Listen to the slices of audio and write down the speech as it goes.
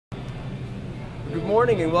Good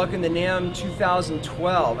morning and welcome to NAMM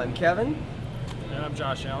 2012. I'm Kevin. And I'm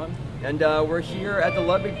Josh Allen. And we're here at the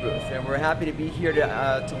Ludwig booth, and we're happy to be here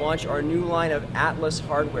to launch our new line of Atlas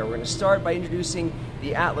hardware. We're going to start by introducing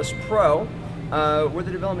the Atlas Pro. We're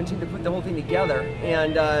the development team to put the whole thing together,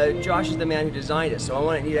 and Josh is the man who designed it. So I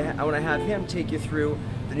want to have him take you through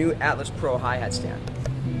the new Atlas Pro hi-hat stand.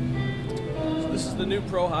 So this is the new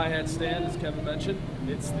Pro hi-hat stand, as Kevin mentioned.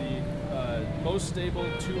 It's the most stable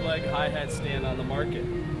two-leg hi-hat stand on the market.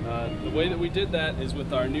 The way that we did that is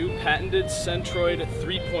with our new patented Centroid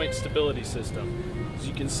three-point stability system. As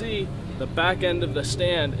you can see, the back end of the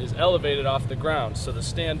stand is elevated off the ground, so the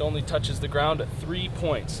stand only touches the ground at 3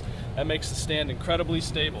 points. That makes the stand incredibly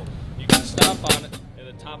stable. You can stomp on it, and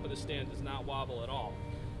the top of the stand does not wobble at all.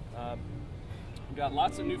 We've got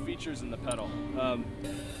lots of new features in the pedal.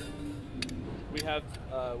 We have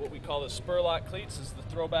what we call the spur-lock cleats. This is the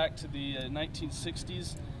throwback to the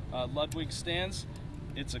 1960s Ludwig stands.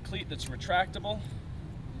 It's a cleat that's retractable.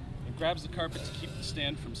 It grabs the carpet to keep the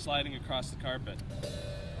stand from sliding across the carpet.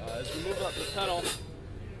 As we move up the pedal,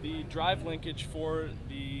 the drive linkage for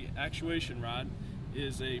the actuation rod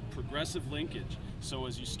is a progressive linkage. So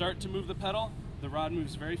as you start to move the pedal, the rod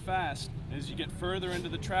moves very fast. And as you get further into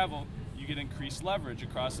the travel, you get increased leverage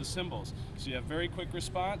across the cymbals. So you have very quick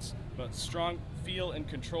response, but strong feel and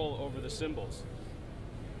control over the cymbals.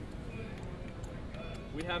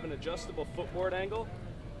 We have an adjustable footboard angle.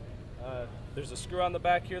 There's a screw on the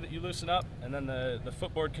back here that you loosen up, and then the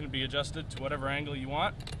footboard can be adjusted to whatever angle you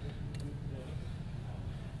want.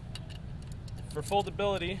 For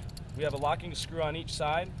foldability, we have a locking screw on each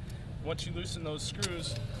side. Once you loosen those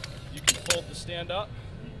screws, you can fold the stand up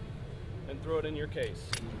and throw it in your case.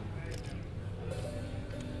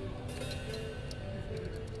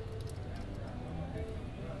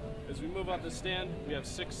 As we move up the stand, we have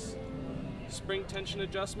 6 spring tension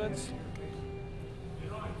adjustments,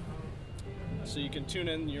 so you can tune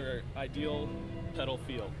in your ideal pedal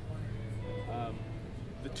feel.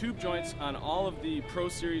 The tube joints on all of the Pro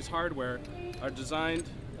Series hardware are designed,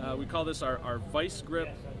 we call this our vice grip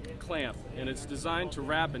clamp, and it's designed to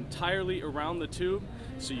wrap entirely around the tube,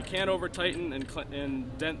 so you can't over tighten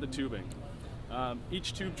and dent the tubing.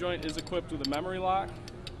 Each tube joint is equipped with a memory lock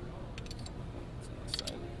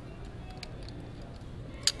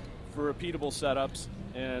for repeatable setups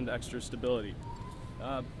and extra stability.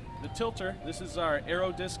 The tilter, this is our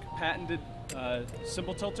Aerodisc patented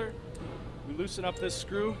cymbal tilter. We loosen up this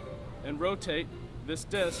screw and rotate this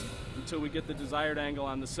disc until we get the desired angle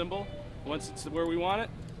on the cymbal. Once it's where we want it,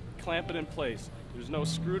 clamp it in place. There's no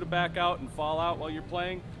screw to back out and fall out while you're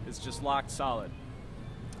playing. It's just locked solid.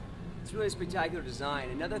 It's really a spectacular design.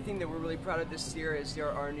 Another thing that we're really proud of this year is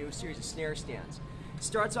our new series of snare stands. It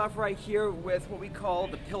starts off right here with what we call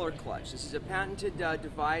the pillar clutch. This is a patented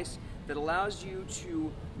device that allows you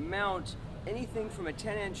to mount anything from a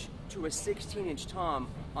 10-inch to a 16-inch tom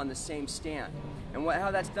on the same stand. And how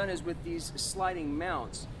that's done is with these sliding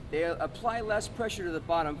mounts. They apply less pressure to the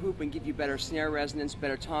bottom hoop and give you better snare resonance,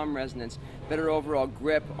 better tom resonance, better overall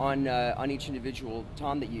grip on each individual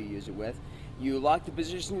tom that you use it with. You lock the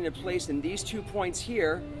position into place in these 2 points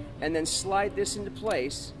here, and then slide this into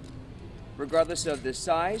place, regardless of the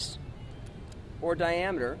size or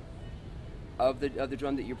diameter of the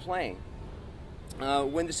drum that you're playing.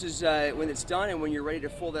 When it's done and when you're ready to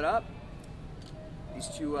fold it up, these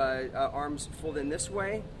 2 arms fold in this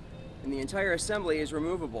way, and the entire assembly is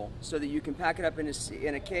removable so that you can pack it up in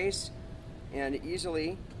a case and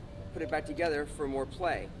easily put it back together for more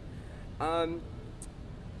play.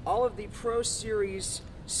 All of the Pro Series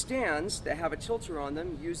stands that have a tilter on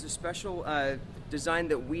them use a special design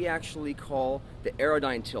that we actually call the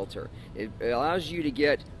Aerodyne tilter. It allows you to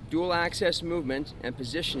get dual access movement and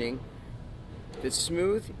positioning that's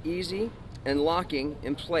smooth, easy, and locking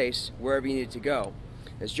in place wherever you need to go.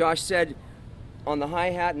 As Josh said, on the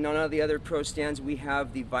hi-hat and on all the other Pro stands, we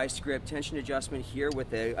have the vice grip tension adjustment here with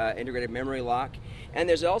the integrated memory lock, and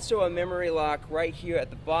there's also a memory lock right here at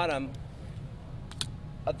the bottom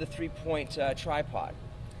of the 3-point tripod.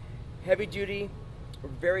 Heavy duty,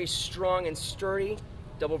 very strong and sturdy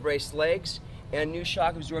double braced legs, and new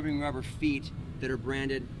shock absorbing rubber feet that are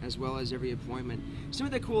branded as well as every appointment. Some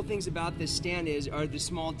of the cool things about this stand are the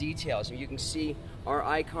small details. You can see our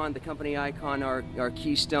icon, the company icon, our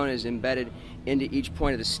keystone is embedded into each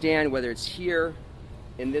point of the stand, whether it's here,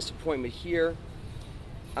 in this appointment here.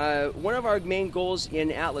 One of our main goals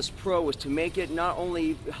in Atlas Pro was to make it not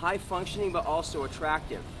only high functioning but also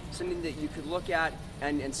attractive, something that you could look at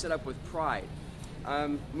and set up with pride.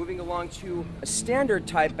 Moving along to a standard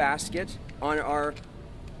type basket on our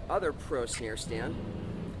other Pro snare stand,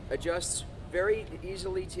 adjusts very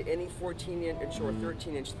easily to any 14-inch or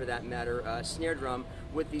 13-inch for that matter snare drum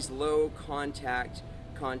with these low contact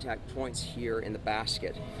points here in the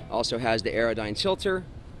basket. Also has the Aerodyne tilter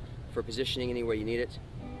for positioning anywhere you need it.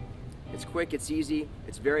 It's quick, it's easy,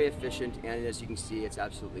 it's very efficient, and as you can see, it's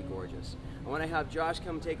absolutely gorgeous. I want to have Josh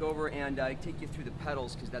come take over and take you through the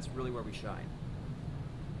pedals, because that's really where we shine.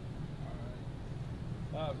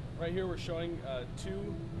 Right here we're showing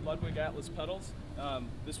two Ludwig Atlas pedals.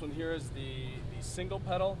 This one here is the single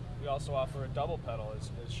pedal. We also offer a double pedal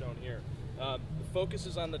as shown here. The focus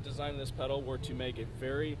is on the design of this pedal were to make a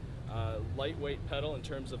very lightweight pedal in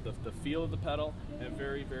terms of the feel of the pedal, and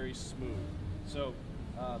very, very smooth. So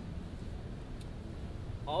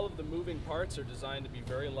all of the moving parts are designed to be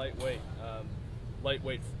very lightweight.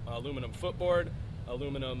 Lightweight aluminum footboard,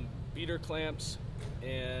 aluminum beater clamps,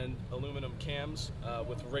 and aluminum cams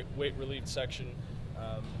with weight relieved section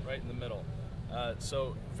right in the middle.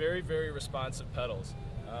 So very, very responsive pedals.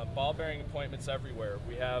 Ball bearing appointments everywhere.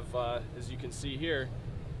 We have, as you can see here,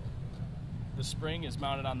 the spring is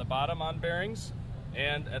mounted on the bottom on bearings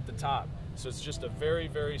and at the top. So it's just a very,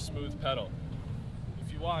 very smooth pedal.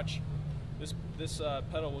 If you watch, this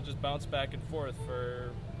pedal will just bounce back and forth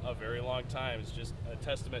for a very long time. It's just a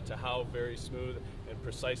testament to how very smooth and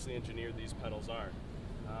precisely engineered these pedals are.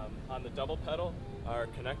 On the double pedal, our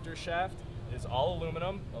connector shaft is all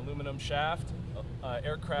aluminum shaft,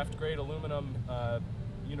 aircraft grade aluminum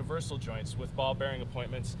universal joints with ball bearing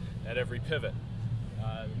appointments at every pivot.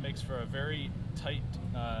 It makes for a very tight,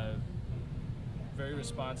 very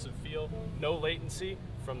responsive feel. No latency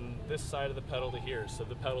from this side of the pedal to here, so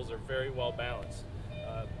the pedals are very well balanced.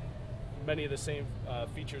 Many of the same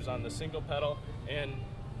features on the single pedal, and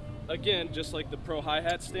again, just like the Pro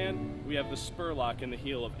hi-hat stand, we have the spur lock in the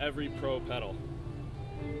heel of every Pro pedal.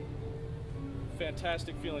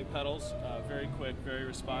 Fantastic feeling pedals, very quick, very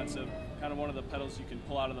responsive, kind of one of the pedals you can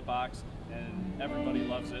pull out of the box and everybody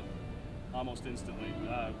loves it almost instantly.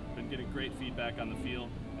 Been getting great feedback on the feel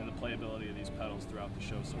and the playability of these pedals throughout the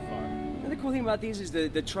show so far. And the cool thing about these is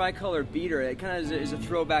the tricolor beater. It kind of is a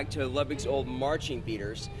throwback to Ludwig's old marching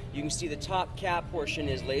beaters. You can see the top cap portion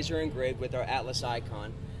is laser engraved with our Atlas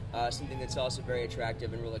icon, something that's also very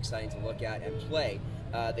attractive and real exciting to look at and play.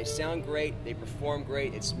 They sound great, they perform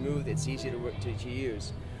great, it's smooth, it's easy to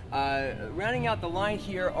use. Rounding out the line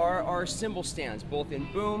here are our cymbal stands, both in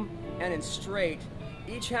boom and in straight,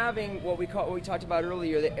 each having what we talked about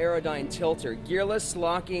earlier, the Aerodyne tilter, gearless,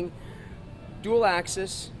 locking, dual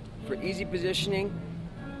axis for easy positioning,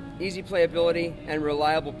 easy playability, and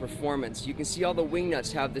reliable performance. You can see all the wing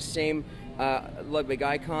nuts have the same Ludwig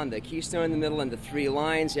icon, the keystone in the middle and the three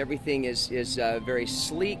lines. Everything is very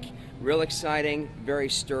sleek, real exciting, very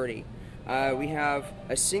sturdy. We have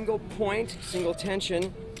a single point, single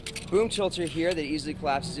tension boom tilter here that easily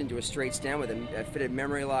collapses into a straight stand with a fitted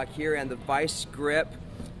memory lock here, and the vice grip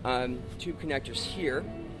tube connectors here,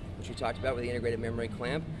 which we talked about with the integrated memory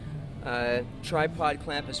clamp. Tripod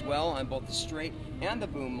clamp as well on both the straight and the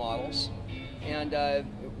boom models. And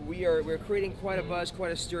we're creating quite a buzz,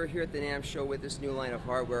 quite a stir here at the NAMM show with this new line of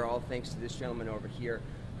hardware, all thanks to this gentleman over here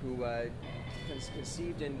who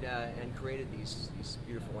conceived and created these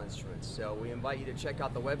beautiful instruments. So we invite you to check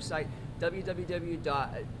out the website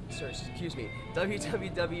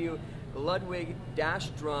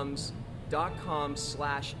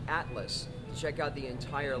www.ludwig-drums.com/atlas to check out the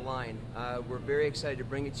entire line. We're very excited to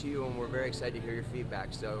bring it to you, and we're very excited to hear your feedback.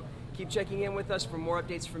 So keep checking in with us for more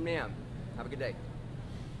updates from NAMM. Have a good day.